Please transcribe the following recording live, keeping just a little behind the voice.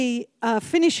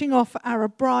Finishing off our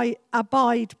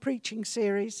Abide preaching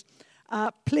series,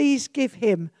 please give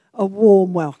him a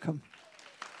warm welcome.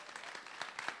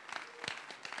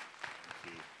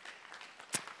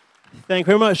 Thank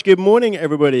you very much. Good morning,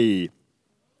 everybody.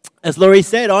 As Laurie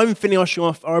said, I'm finishing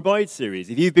off our Abide series.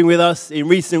 If you've been with us in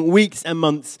recent weeks and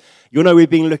months, you'll know we've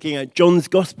been looking at John's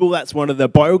Gospel. That's one of the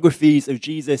biographies of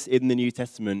Jesus in the New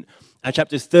Testament, and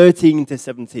chapters 13 to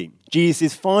 17.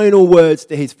 Jesus' final words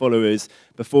to his followers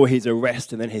before his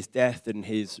arrest and then his death and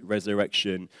his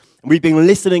resurrection. And we've been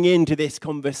listening into this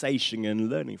conversation and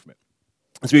learning from it.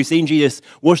 As we've seen Jesus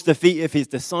wash the feet of his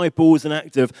disciples, an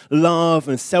act of love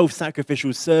and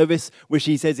self-sacrificial service, which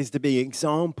he says is to be an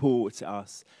example to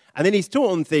us. And then he's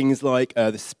taught on things like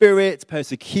the Spirit,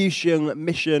 persecution,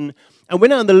 mission. And we're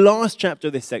now in the last chapter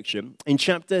of this section, in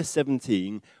chapter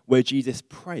 17, where Jesus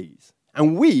prays.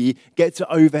 And we get to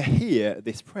overhear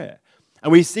this prayer.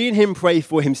 And we've seen him pray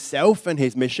for himself and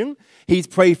his mission. He's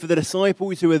prayed for the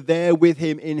disciples who were there with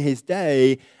him in his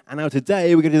day. And now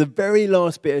today, we're going to do the very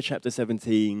last bit of chapter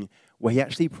 17, where he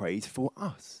actually prays for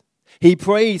us. He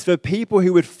prays for people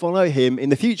who would follow him in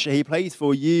the future. He prays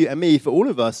for you and me, for all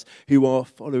of us who are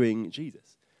following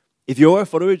Jesus. If you're a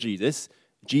follower of Jesus,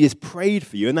 Jesus prayed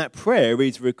for you, and that prayer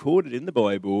is recorded in the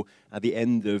Bible at the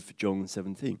end of John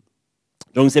 17.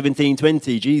 John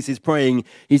 17:20, Jesus is praying.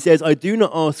 He says, I do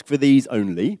not ask for these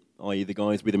only, i.e. the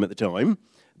guys with him at the time,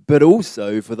 but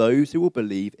also for those who will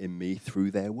believe in me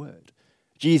through their word.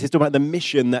 Jesus is talking about the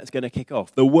mission that's going to kick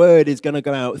off. The word is going to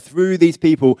go out through these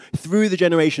people, through the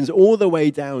generations, all the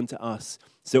way down to us.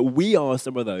 So we are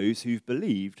some of those who've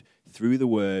believed through the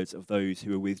words of those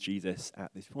who are with Jesus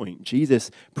at this point. Jesus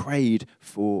prayed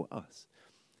for us.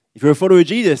 If you're a follower of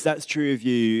Jesus, that's true of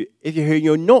you. If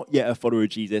you're not yet a follower of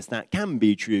Jesus, that can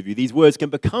be true of you. These words can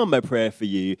become a prayer for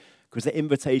you because the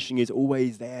invitation is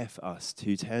always there for us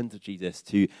to turn to Jesus,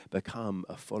 to become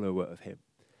a follower of him.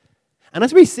 And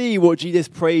as we see what Jesus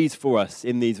prays for us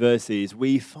in these verses,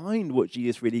 we find what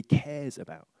Jesus really cares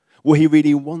about, what he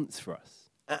really wants for us.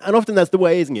 And often that's the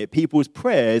way, isn't it? People's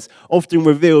prayers often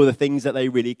reveal the things that they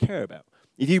really care about.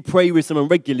 If you pray with someone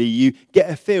regularly, you get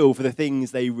a feel for the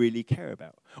things they really care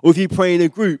about. Or if you pray in a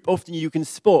group, often you can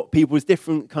spot people's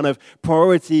different kind of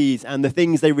priorities and the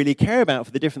things they really care about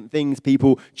for the different things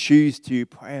people choose to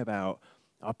pray about.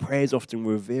 Our prayers often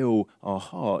reveal our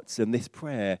hearts, and this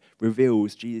prayer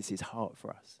reveals Jesus' heart for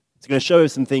us. It's going to show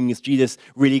us some things Jesus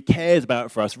really cares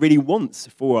about for us, really wants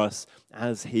for us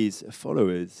as his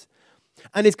followers.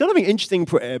 And it's kind of an interesting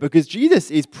prayer because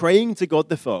Jesus is praying to God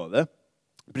the Father,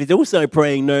 but he's also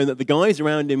praying knowing that the guys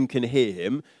around him can hear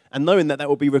him and knowing that that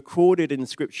will be recorded in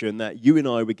Scripture and that you and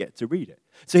I would get to read it.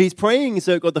 So he's praying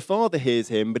so God the Father hears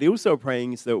him, but he's also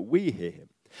praying so that we hear him.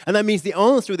 And that means the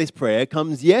answer to this prayer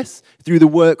comes, yes, through the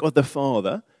work of the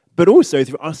Father, but also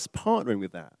through us partnering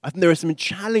with that. I think there are some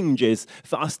challenges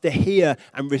for us to hear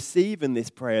and receive in this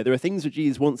prayer. There are things that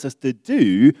Jesus wants us to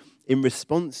do in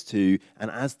response to and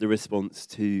as the response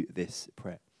to this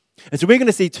prayer. And so we're going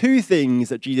to see two things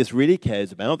that Jesus really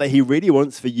cares about, that he really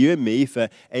wants for you and me, for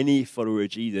any follower of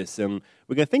Jesus. And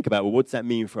we're going to think about, well, what does that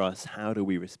mean for us? How do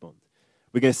we respond?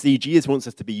 We're going to see Jesus wants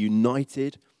us to be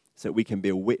united so that we can be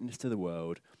a witness to the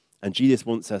world. And Jesus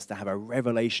wants us to have a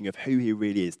revelation of who he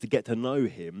really is, to get to know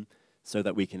him so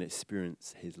that we can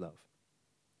experience his love.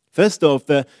 First off,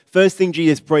 the first thing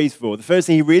Jesus prays for, the first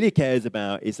thing he really cares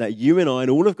about is that you and I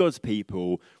and all of God's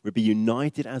people would be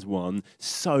united as one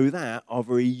so that our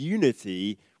very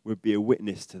unity would be a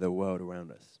witness to the world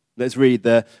around us. Let's read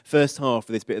the first half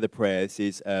of this bit of the prayer. This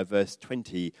is verse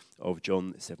 20 of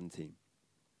John 17.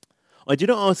 I do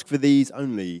not ask for these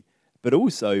only, but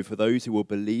also for those who will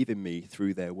believe in me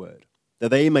through their word, that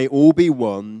they may all be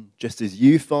one, just as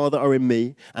you, Father, are in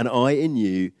me, and I in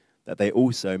you, that they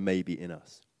also may be in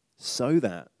us, so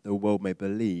that the world may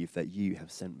believe that you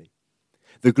have sent me.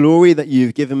 The glory that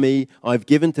you've given me, I've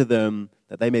given to them,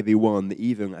 that they may be one,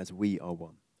 even as we are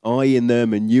one. I in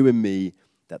them and you in me,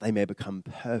 that they may become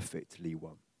perfectly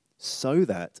one, so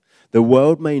that the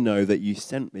world may know that you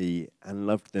sent me and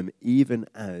loved them even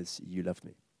as you loved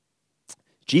me.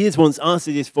 Jesus wants us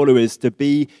as his followers to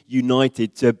be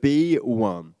united, to be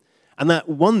one. And that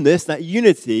oneness, that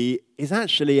unity, is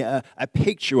actually a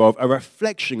picture of, a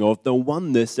reflection of the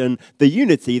oneness and the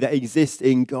unity that exists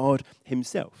in God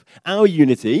himself. Our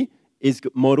unity is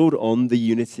modeled on the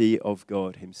unity of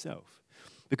God himself.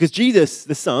 Because Jesus,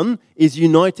 the Son, is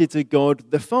united to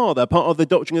God the Father, part of the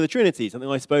doctrine of the Trinity,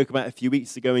 something I spoke about a few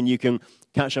weeks ago, and you can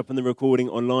catch up on the recording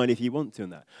online if you want to on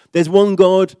that. There's one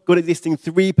God existing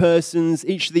three persons.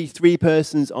 Each of these three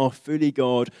persons are fully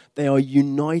God. They are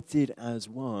united as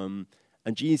one.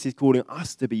 And Jesus is calling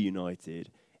us to be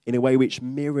united in a way which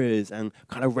mirrors and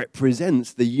kind of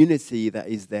represents the unity that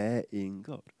is there in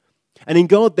God. And in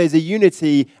God, there's a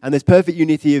unity, and there's perfect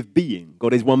unity of being.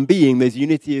 God is one being, there's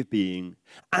unity of being.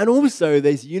 And also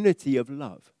there's unity of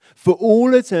love. For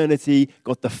all eternity,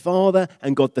 God the Father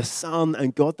and God the Son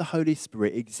and God the Holy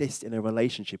Spirit exist in a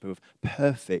relationship of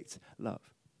perfect love.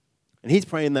 And he's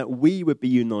praying that we would be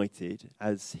united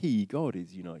as he, God,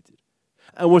 is united.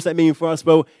 And what does that mean for us?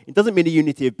 Well, it doesn't mean a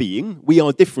unity of being. We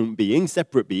are different beings,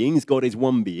 separate beings. God is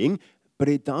one being. But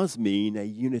it does mean a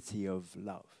unity of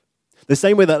love. The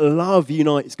same way that love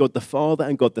unites God the Father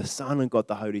and God the Son and God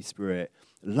the Holy Spirit,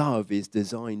 love is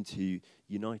designed to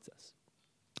unite us.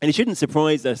 And it shouldn't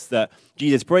surprise us that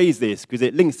Jesus prays this, because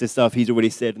it links to stuff he's already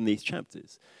said in these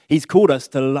chapters. He's called us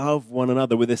to love one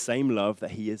another with the same love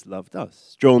that he has loved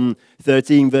us. John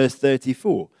 13, verse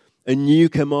 34, a new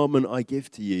commandment I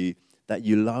give to you, that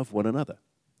you love one another.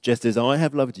 Just as I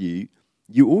have loved you,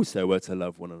 you also are to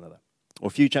love one another. Or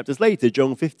a few chapters later,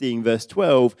 John 15, verse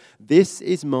 12, this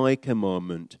is my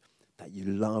commandment, that you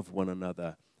love one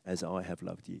another as I have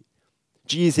loved you.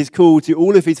 Jesus' call to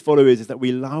all of his followers is that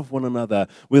we love one another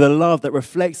with a love that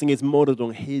reflects and is modeled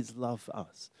on his love for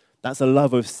us. That's a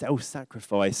love of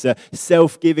self-sacrifice, a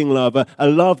self-giving love, a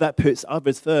love that puts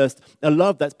others first, a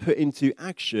love that's put into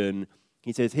action.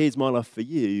 He says, here's my love for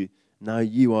you. Now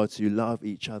you are to love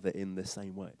each other in the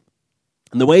same way.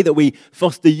 And the way that we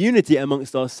foster unity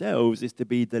amongst ourselves is to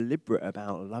be deliberate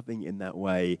about loving in that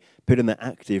way, putting that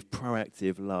active,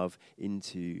 proactive love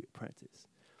into practice.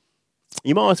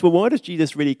 You might ask, well, why does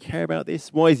Jesus really care about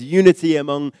this? Why is unity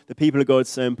among the people of God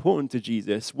so important to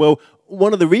Jesus? Well,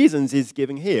 one of the reasons is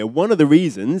given here. One of the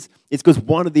reasons is because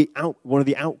one of the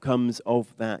outcomes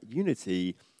of that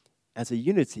unity, as a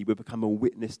unity, we become a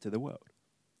witness to the world.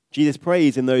 Jesus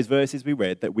prays in those verses we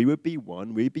read that we would be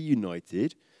one, we'd be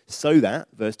united, so that,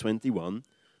 verse 21,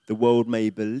 the world may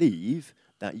believe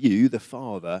that you, the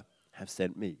Father, have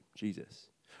sent me, Jesus.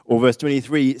 Or verse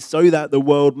 23, so that the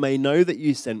world may know that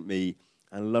you sent me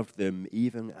and loved them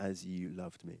even as you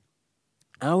loved me.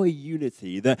 Our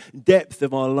unity, the depth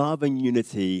of our love and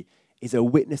unity, is a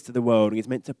witness to the world and is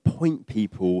meant to point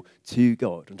people to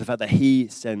God and to the fact that he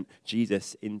sent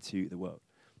Jesus into the world.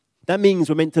 That means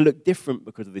we're meant to look different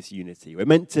because of this unity. We're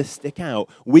meant to stick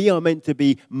out. We are meant to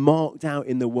be marked out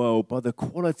in the world by the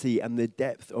quality and the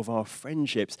depth of our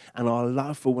friendships and our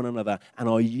love for one another and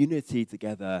our unity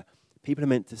together. People are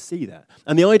meant to see that.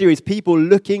 And the idea is people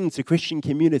looking to Christian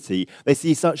community, they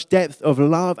see such depth of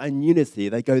love and unity,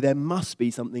 they go, there must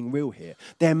be something real here.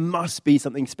 There must be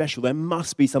something special. There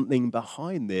must be something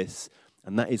behind this.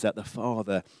 And that is that the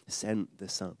Father sent the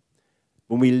Son.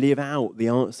 When we live out the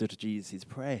answer to Jesus'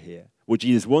 prayer here, what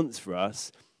Jesus wants for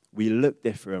us, we look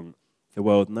different. The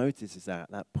world notices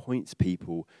that. That points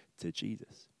people to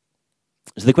Jesus.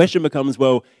 So the question becomes,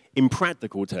 well, in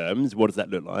practical terms, what does that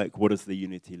look like? What does the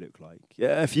unity look like?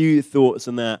 Yeah, a few thoughts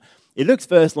on that. It looks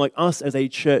first like us as a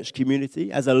church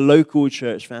community, as a local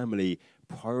church family,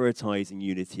 prioritizing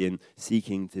unity and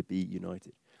seeking to be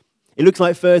united. It looks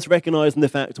like first recognizing the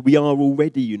fact we are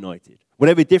already united.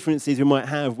 Whatever differences we might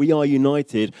have, we are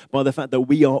united by the fact that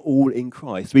we are all in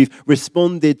Christ. We've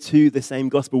responded to the same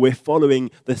gospel. We're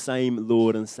following the same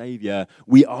Lord and Savior.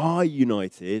 We are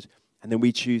united, and then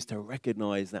we choose to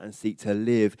recognize that and seek to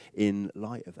live in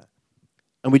light of that.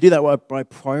 And we do that by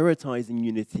prioritizing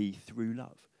unity through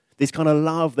love. This kind of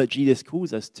love that Jesus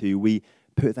calls us to, we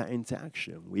put that into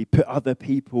action. We put other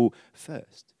people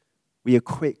first. We are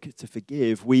quick to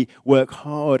forgive. We work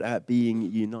hard at being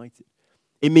united.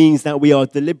 It means that we are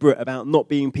deliberate about not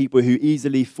being people who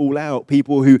easily fall out,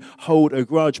 people who hold a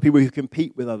grudge, people who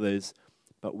compete with others.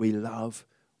 But we love,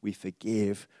 we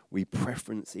forgive, we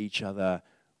preference each other.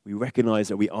 We recognize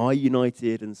that we are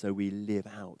united, and so we live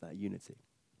out that unity.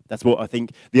 That's what I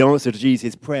think the answer to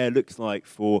Jesus' prayer looks like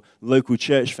for local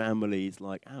church families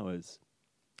like ours.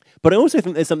 But I also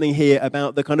think there's something here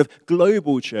about the kind of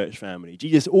global church family.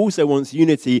 Jesus also wants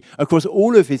unity across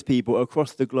all of his people,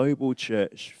 across the global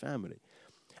church family.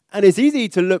 And it's easy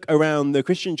to look around the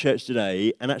Christian church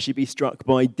today and actually be struck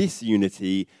by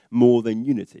disunity more than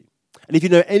unity. And if you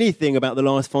know anything about the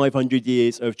last 500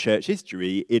 years of church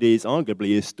history, it is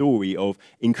arguably a story of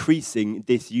increasing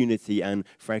disunity and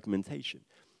fragmentation.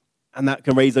 And that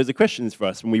can raise loads of questions for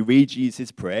us. When we read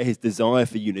Jesus' prayer, his desire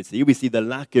for unity, we see the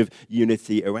lack of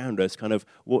unity around us, kind of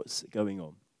what's going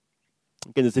on.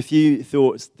 Again, there's a few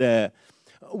thoughts there.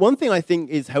 One thing I think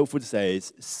is helpful to say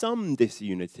is some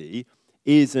disunity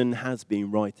is and has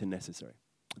been right and necessary.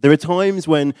 There are times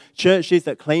when churches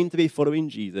that claim to be following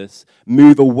Jesus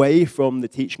move away from the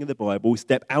teaching of the Bible,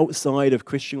 step outside of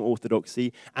Christian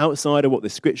orthodoxy, outside of what the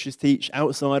scriptures teach,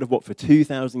 outside of what for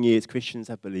 2,000 years Christians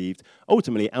have believed,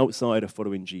 ultimately outside of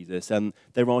following Jesus. And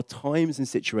there are times and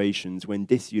situations when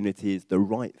disunity is the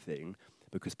right thing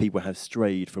because people have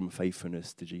strayed from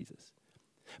faithfulness to Jesus.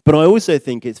 But I also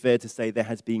think it's fair to say there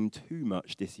has been too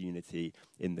much disunity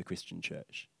in the Christian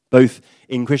church, both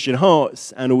in Christian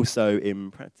hearts and also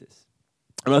in practice.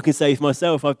 And I can say for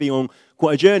myself, I've been on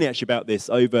quite a journey actually about this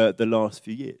over the last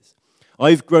few years.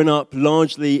 I've grown up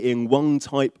largely in one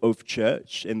type of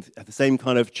church and the same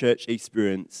kind of church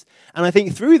experience. And I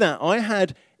think through that, I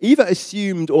had either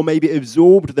assumed or maybe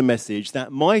absorbed the message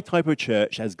that my type of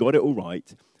church has got it all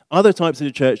right. Other types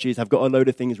of churches have got a load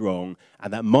of things wrong,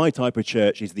 and that my type of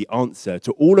church is the answer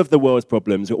to all of the world's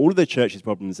problems, or all of the church's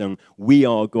problems, and we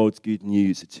are God's good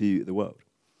news to the world.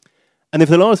 And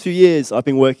for the last few years, I've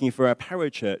been working for a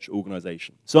parachurch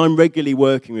organisation. So I'm regularly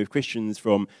working with Christians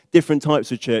from different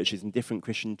types of churches and different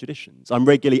Christian traditions. I'm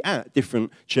regularly at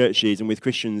different churches and with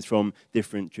Christians from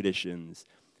different traditions.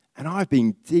 And I've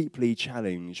been deeply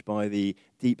challenged by the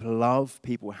deep love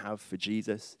people have for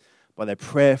Jesus, by their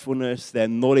prayerfulness, their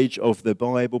knowledge of the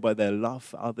Bible, by their love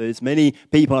for others. Many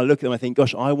people, I look at them, I think,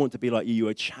 gosh, I want to be like you. You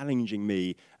are challenging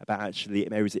me about actually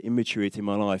areas of immaturity in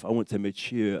my life. I want to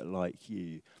mature like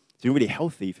you. It's been really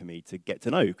healthy for me to get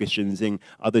to know Christians in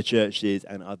other churches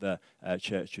and other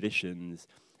church traditions.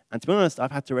 And to be honest,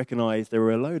 I've had to recognize there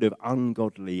are a load of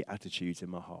ungodly attitudes in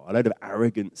my heart, a load of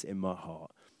arrogance in my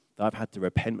heart that I've had to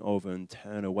repent of and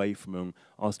turn away from and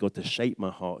ask God to shape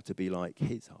my heart to be like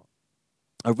his heart.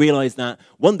 I realised that,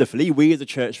 wonderfully, we as a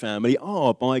church family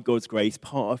are, by God's grace,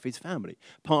 part of his family,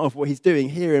 part of what he's doing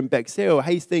here in Bexhill,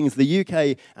 Hastings, the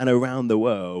UK, and around the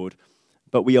world.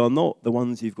 But we are not the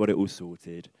ones who've got it all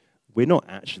sorted. We're not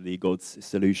actually God's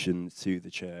solution to the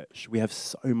church. We have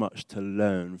so much to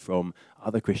learn from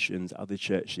other Christians, other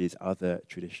churches, other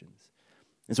traditions.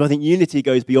 And so I think unity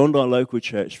goes beyond our local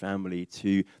church family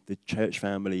to the church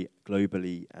family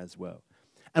globally as well.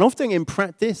 And often in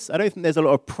practice, I don't think there's a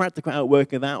lot of practical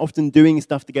outwork of that. Often doing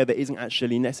stuff together isn't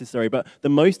actually necessary. But the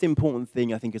most important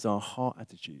thing, I think, is our heart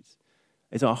attitudes.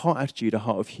 It's our heart attitude, a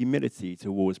heart of humility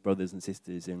towards brothers and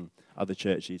sisters in other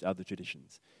churches, other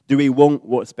traditions. Do we want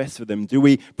what's best for them? Do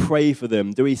we pray for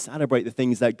them? Do we celebrate the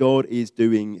things that God is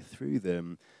doing through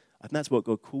them? And that's what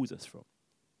God calls us from,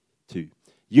 to.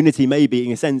 Unity may be,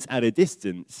 in a sense, at a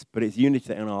distance, but it's unity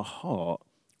that in our heart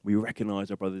we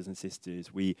recognize our brothers and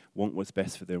sisters. We want what's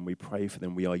best for them. We pray for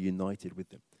them. We are united with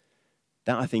them.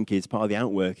 That, I think, is part of the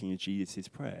outworking of Jesus'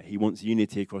 prayer. He wants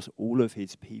unity across all of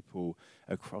his people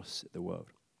across the world.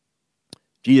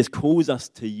 Jesus calls us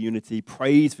to unity,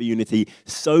 prays for unity,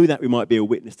 so that we might be a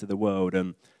witness to the world.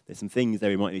 And there's some things that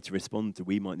we might need to respond to,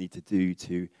 we might need to do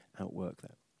to outwork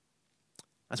that.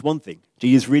 That's one thing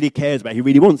Jesus really cares about. He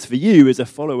really wants for you as a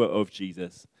follower of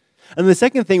Jesus. And the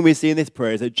second thing we see in this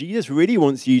prayer is that Jesus really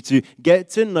wants you to get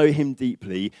to know him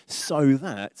deeply so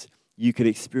that you can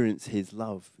experience his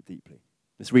love deeply.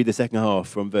 Let's read the second half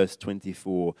from verse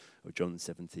 24 of John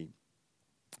 17.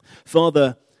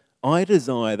 Father, I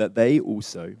desire that they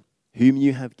also, whom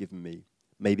you have given me,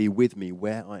 may be with me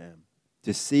where I am,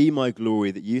 to see my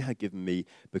glory that you have given me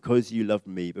because you loved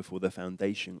me before the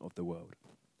foundation of the world.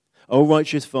 O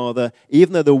righteous Father,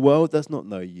 even though the world does not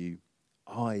know you,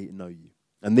 I know you.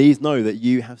 And these know that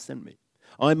you have sent me.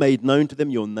 I made known to them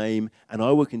your name, and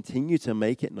I will continue to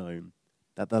make it known,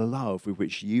 that the love with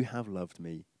which you have loved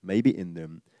me may be in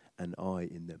them, and I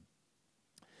in them.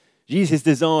 Jesus'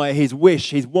 desire, his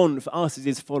wish, his want for us as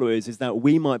his followers is that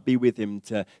we might be with him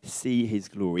to see his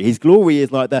glory. His glory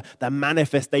is like the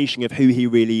manifestation of who he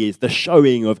really is, the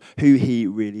showing of who he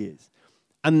really is.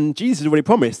 And Jesus has already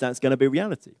promised that's going to be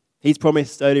reality. He's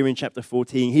promised earlier in chapter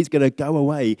 14, he's going to go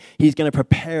away. He's going to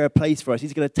prepare a place for us.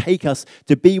 He's going to take us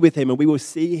to be with him, and we will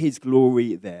see his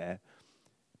glory there.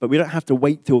 But we don't have to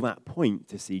wait till that point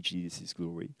to see Jesus'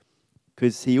 glory,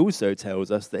 because he also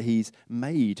tells us that he's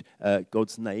made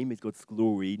God's name, God's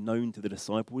glory, known to the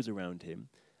disciples around him,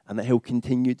 and that he'll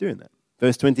continue doing that.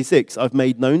 Verse 26, I've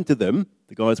made known to them,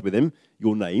 the guys with him,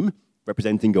 your name,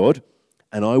 representing God,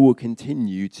 and I will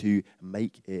continue to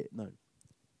make it known.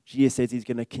 Jesus says he's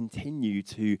going to continue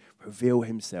to reveal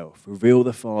himself, reveal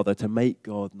the Father, to make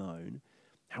God known.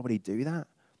 How will he do that?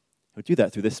 He'll do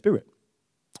that through the Spirit.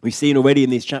 We've seen already in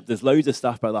these chapters loads of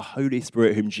stuff about the Holy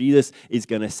Spirit whom Jesus is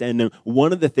going to send. And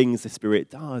one of the things the Spirit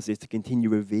does is to continue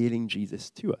revealing Jesus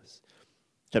to us.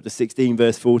 Chapter 16,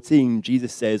 verse 14,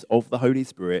 Jesus says of the Holy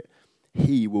Spirit,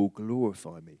 he will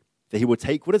glorify me. That he will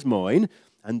take what is mine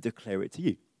and declare it to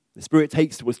you. The Spirit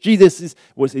takes what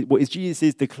is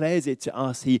Jesus' declares it to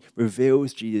us. He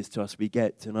reveals Jesus to us. We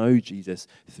get to know Jesus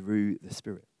through the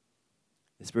Spirit.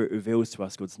 The Spirit reveals to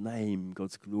us God's name,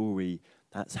 God's glory.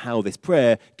 That's how this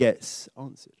prayer gets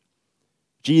answered.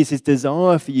 Jesus'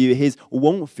 desire for you, his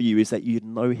want for you, is that you'd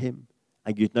know him,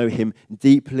 and you'd know him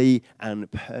deeply and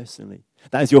personally.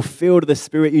 That as you're filled with the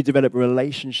Spirit, you develop a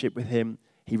relationship with him.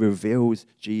 He reveals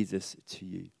Jesus to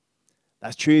you.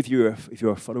 That's true if you're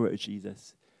a follower of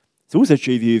Jesus. It's also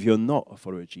true of you if you're not a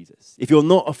follower of Jesus. If you're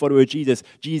not a follower of Jesus,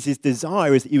 Jesus'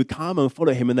 desire is that you would come and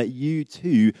follow him and that you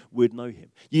too would know him.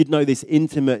 You'd know this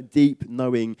intimate, deep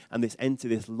knowing and enter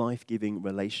this life-giving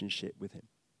relationship with him.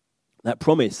 That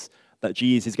promise that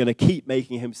Jesus is going to keep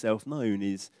making himself known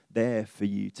is there for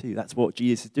you too. That's what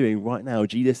Jesus is doing right now.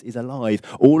 Jesus is alive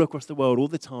all across the world, all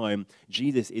the time.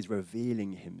 Jesus is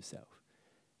revealing himself.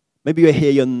 Maybe you're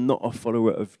here, you're not a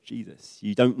follower of Jesus.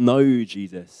 You don't know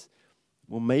Jesus.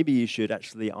 Well, maybe you should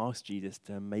actually ask Jesus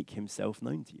to make himself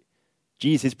known to you.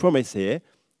 Jesus' promise here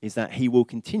is that he will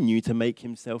continue to make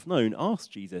himself known. Ask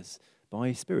Jesus by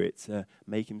his Spirit to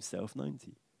make himself known to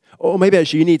you. Or maybe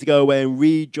actually you need to go away and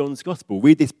read John's Gospel.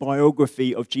 Read this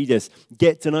biography of Jesus.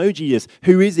 Get to know Jesus.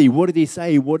 Who is he? What did he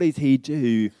say? What did he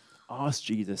do? Ask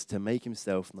Jesus to make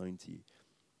himself known to you.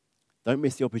 Don't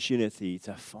miss the opportunity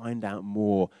to find out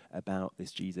more about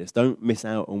this Jesus. Don't miss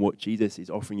out on what Jesus is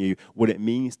offering you, what it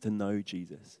means to know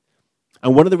Jesus.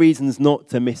 And one of the reasons not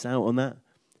to miss out on that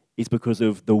is because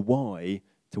of the why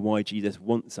to why Jesus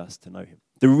wants us to know him.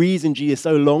 The reason Jesus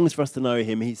so longs for us to know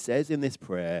him, he says in this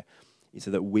prayer, is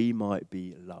so that we might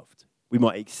be loved. We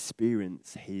might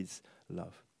experience his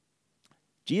love.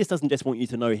 Jesus doesn't just want you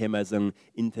to know him as an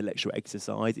intellectual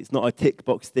exercise. It's not a tick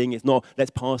box thing. It's not,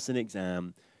 let's pass an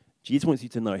exam. Jesus wants you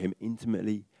to know him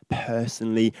intimately,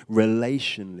 personally,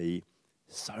 relationally,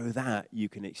 so that you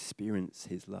can experience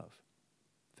his love.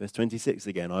 Verse 26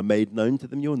 again, I made known to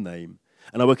them your name,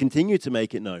 and I will continue to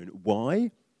make it known. Why?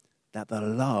 That the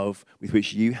love with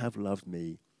which you have loved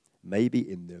me may be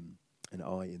in them, and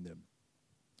I in them.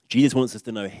 Jesus wants us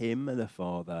to know him and the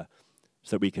Father,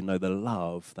 so we can know the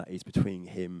love that is between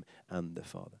him and the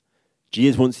Father.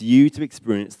 Jesus wants you to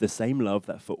experience the same love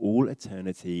that for all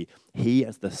eternity, he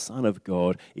as the Son of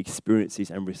God experiences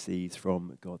and receives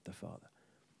from God the Father.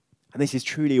 And this is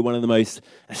truly one of the most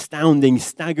astounding,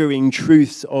 staggering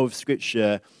truths of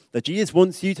Scripture, that Jesus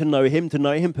wants you to know him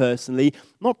personally,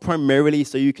 not primarily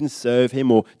so you can serve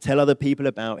him or tell other people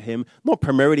about him, not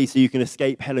primarily so you can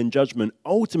escape hell and judgment,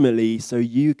 ultimately so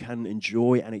you can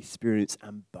enjoy and experience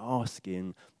and bask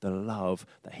in the love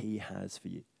that he has for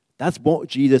you. That's what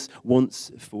Jesus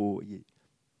wants for you.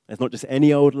 It's not just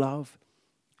any old love.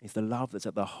 It's the love that's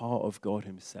at the heart of God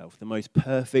himself, the most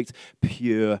perfect,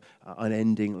 pure,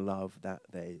 unending love that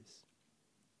there is.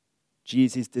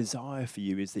 Jesus' desire for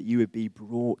you is that you would be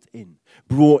brought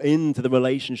into the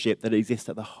relationship that exists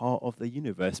at the heart of the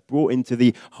universe, brought into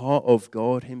the heart of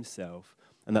God himself,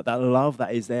 and that love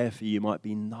that is there for you might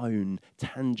be known,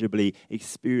 tangibly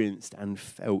experienced and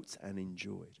felt and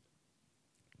enjoyed.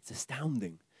 It's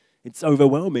astounding. It's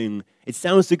overwhelming. It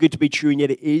sounds so good to be true, and yet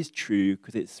it is true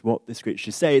because it's what the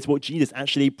Scriptures say. It's what Jesus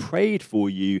actually prayed for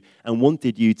you and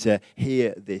wanted you to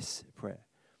hear this prayer.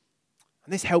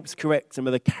 And this helps correct some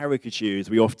of the caricatures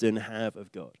we often have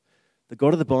of God. The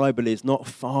God of the Bible is not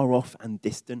far off and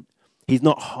distant. He's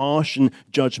not harsh and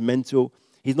judgmental.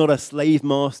 He's not a slave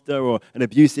master or an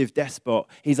abusive despot.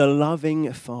 He's a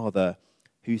loving Father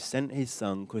who sent his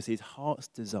Son because his heart's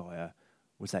desire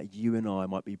was that you and I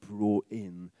might be brought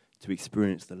in to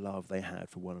experience the love they had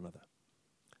for one another.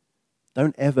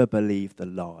 Don't ever believe the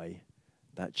lie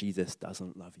that Jesus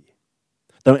doesn't love you.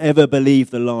 Don't ever believe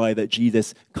the lie that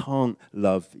Jesus can't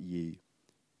love you.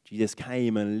 Jesus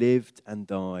came and lived and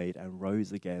died and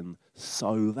rose again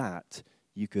so that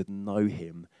you could know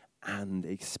him and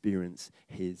experience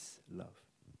his love.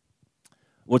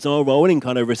 What's our role in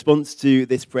kind of response to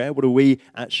this prayer? What do we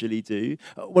actually do?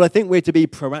 Well, I think we're to be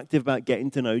proactive about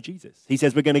getting to know Jesus. He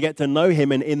says we're going to get to know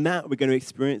him, and in that we're going to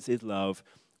experience his love.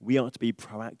 We are to be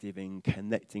proactive in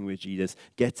connecting with Jesus,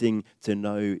 getting to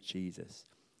know Jesus.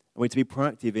 And we're to be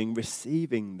proactive in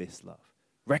receiving this love,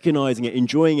 recognizing it,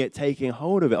 enjoying it, taking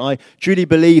hold of it. I truly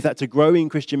believe that to grow in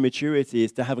Christian maturity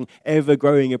is to have an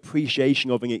ever-growing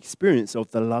appreciation of and experience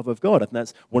of the love of God. And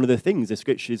that's one of the things the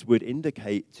Scriptures would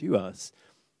indicate to us.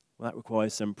 Well, that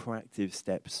requires some proactive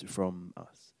steps from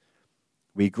us.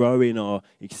 We grow in our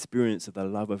experience of the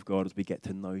love of God as we get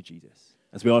to know Jesus,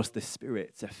 as we ask the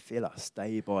Spirit to fill us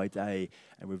day by day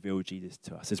and reveal Jesus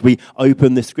to us, as we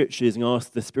open the Scriptures and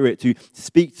ask the Spirit to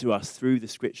speak to us through the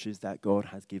Scriptures that God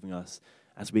has given us,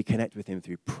 as we connect with him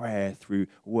through prayer, through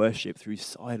worship, through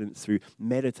silence, through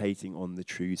meditating on the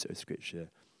truths of Scripture.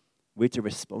 We're to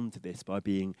respond to this by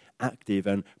being active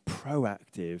and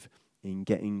proactive in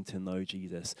getting to know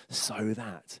Jesus so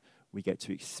that we get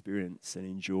to experience and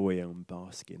enjoy and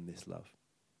bask in this love.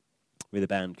 Will the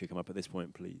band could come up at this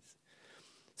point, please?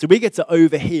 So we get to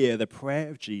overhear the prayer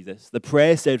of Jesus, the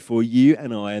prayer said for you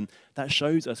and I, and that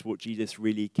shows us what Jesus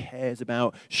really cares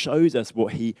about, shows us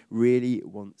what he really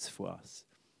wants for us.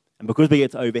 And because we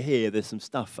get to overhear, there's some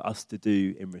stuff for us to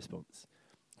do in response.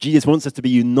 Jesus wants us to be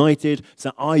united,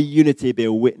 so our unity be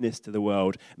a witness to the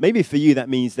world. Maybe for you that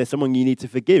means there's someone you need to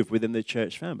forgive within the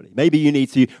church family. Maybe you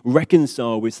need to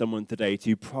reconcile with someone today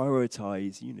to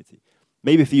prioritize unity.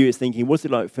 Maybe for you it's thinking, what's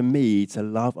it like for me to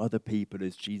love other people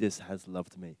as Jesus has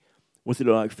loved me? What's it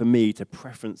like for me to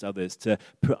preference others, to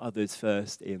put others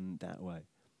first in that way?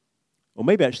 Or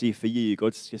maybe actually for you,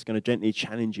 God's just going to gently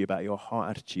challenge you about your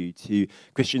heart attitude to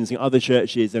Christians in other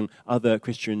churches and other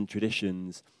Christian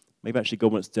traditions. Maybe actually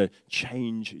God wants to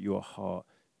change your heart,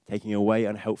 taking away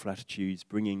unhelpful attitudes,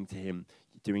 bringing to him,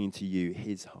 doing to you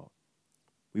his heart.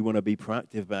 We want to be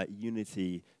proactive about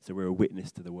unity so we're a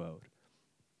witness to the world.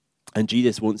 And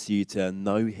Jesus wants you to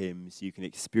know him so you can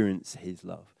experience his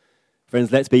love.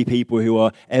 Friends, let's be people who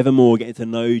are ever more getting to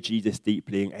know Jesus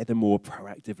deeply and ever more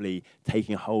proactively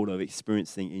taking hold of,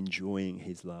 experiencing, enjoying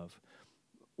his love.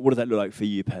 What does that look like for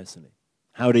you personally?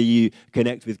 How do you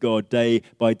connect with God day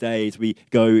by day as we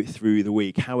go through the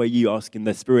week? How are you asking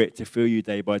the Spirit to fill you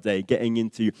day by day, getting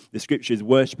into the Scriptures,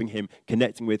 worshiping him,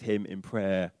 connecting with him in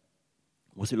prayer?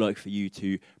 What's it like for you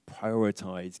to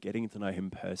prioritize getting to know him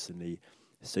personally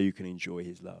so you can enjoy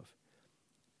his love?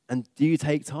 And do you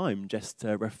take time just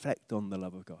to reflect on the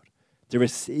love of God, to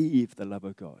receive the love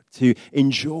of God, to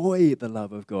enjoy the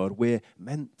love of God? We're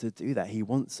meant to do that. He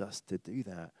wants us to do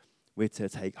that. We're to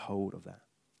take hold of that.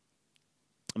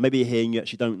 And maybe you're here and you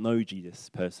actually don't know Jesus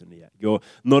personally yet. You're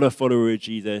not a follower of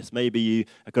Jesus. Maybe you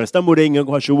are kind of stumbled in, you're not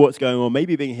quite sure what's going on.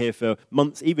 Maybe you've been here for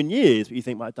months, even years, but you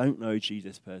think, well, I don't know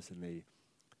Jesus personally.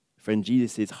 Friend,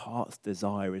 Jesus' heart's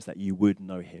desire is that you would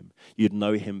know him. You'd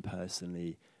know him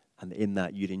personally, and in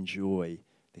that you'd enjoy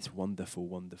this wonderful,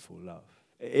 wonderful love.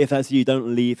 If that's you,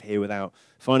 don't leave here without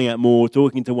finding out more,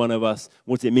 talking to one of us.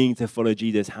 What's it mean to follow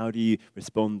Jesus? How do you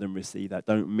respond and receive that?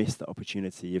 Don't miss the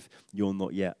opportunity if you're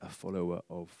not yet a follower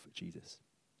of Jesus.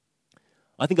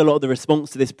 I think a lot of the response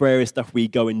to this prayer is stuff we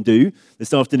go and do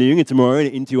this afternoon and tomorrow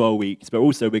and into our weeks, but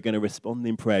also we're going to respond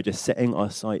in prayer, just setting our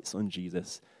sights on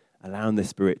Jesus, allowing the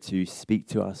Spirit to speak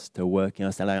to us, to work in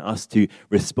us, allowing us to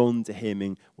respond to him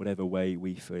in whatever way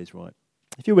we feel is right.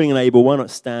 If you're willing and able, why not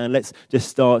stand? Let's just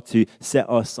start to set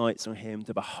our sights on him,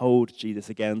 to behold Jesus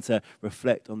again, to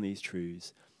reflect on these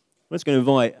truths. I'm just going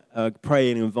to pray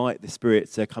and invite the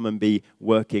Spirit to come and be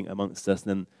working amongst us, and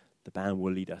then the band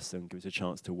will lead us and give us a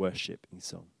chance to worship in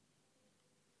song.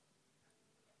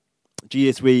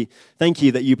 Jesus, we thank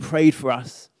you that you prayed for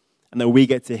us and that we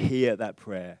get to hear that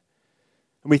prayer.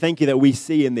 And we thank you that we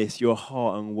see in this your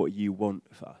heart and what you want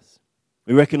for us.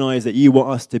 We recognize that you want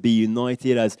us to be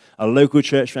united as a local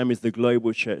church family, as the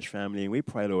global church family. And we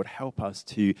pray, Lord, help us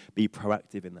to be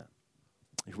proactive in that.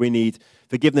 If we need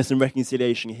forgiveness and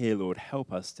reconciliation here, Lord,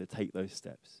 help us to take those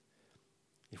steps.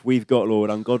 If we've got, Lord,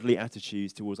 ungodly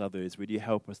attitudes towards others, would you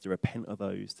help us to repent of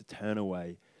those, to turn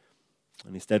away,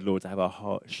 and instead, Lord, to have our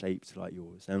heart shaped like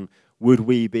yours? And would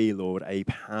we be, Lord, a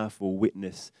powerful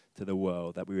witness to the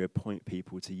world, that we would point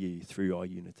people to you through our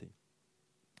unity?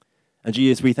 And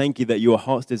Jesus, we thank you that your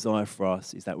heart's desire for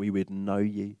us is that we would know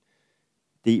you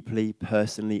deeply,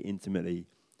 personally, intimately,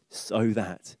 so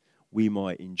that we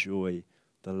might enjoy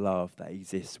the love that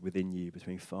exists within you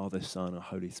between Father, Son, and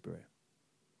Holy Spirit.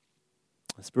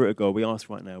 Spirit of God, we ask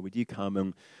right now, would you come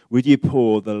and would you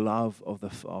pour the love of the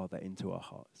Father into our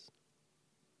hearts?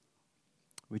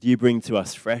 Would you bring to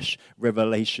us fresh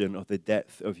revelation of the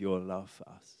depth of your love for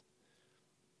us?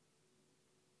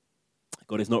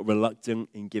 God is not reluctant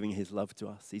in giving his love to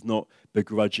us. He's not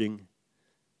begrudging.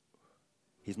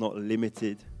 He's not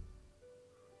limited.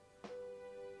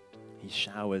 He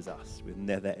showers us with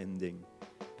never-ending,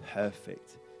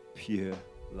 perfect, pure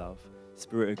love.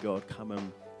 Spirit of God, come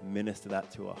and minister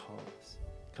that to our hearts.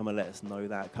 Come and let us know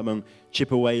that. Come and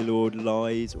chip away, Lord,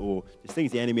 lies or just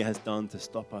things the enemy has done to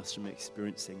stop us from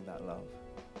experiencing that love.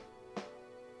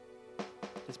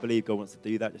 Just believe God wants to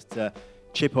do that, just to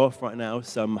chip off right now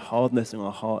some hardness in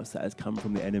our hearts that has come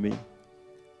from the enemy.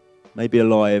 Maybe a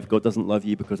lie of God doesn't love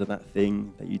you because of that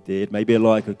thing that you did. Maybe a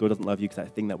lie because God doesn't love you because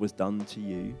that thing that was done to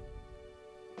you.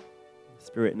 The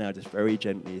Spirit now just very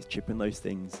gently is chipping those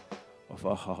things off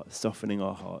our hearts, softening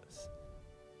our hearts.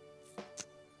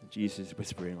 And Jesus is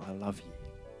whispering, I love you.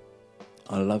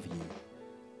 I love you.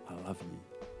 I love you.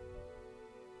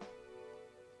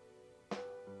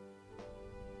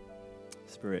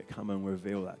 Spirit, come and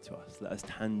reveal that to us. Let us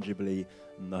tangibly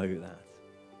know that.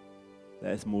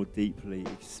 Let us more deeply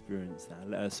experience that.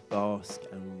 Let us bask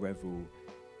and revel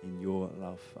in your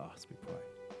love for us, we pray.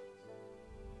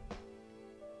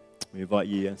 We invite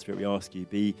you, and Spirit, we ask you,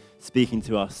 be speaking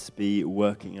to us, be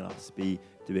working in us, be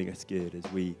doing us good as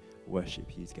we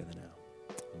worship you together now.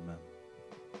 Amen.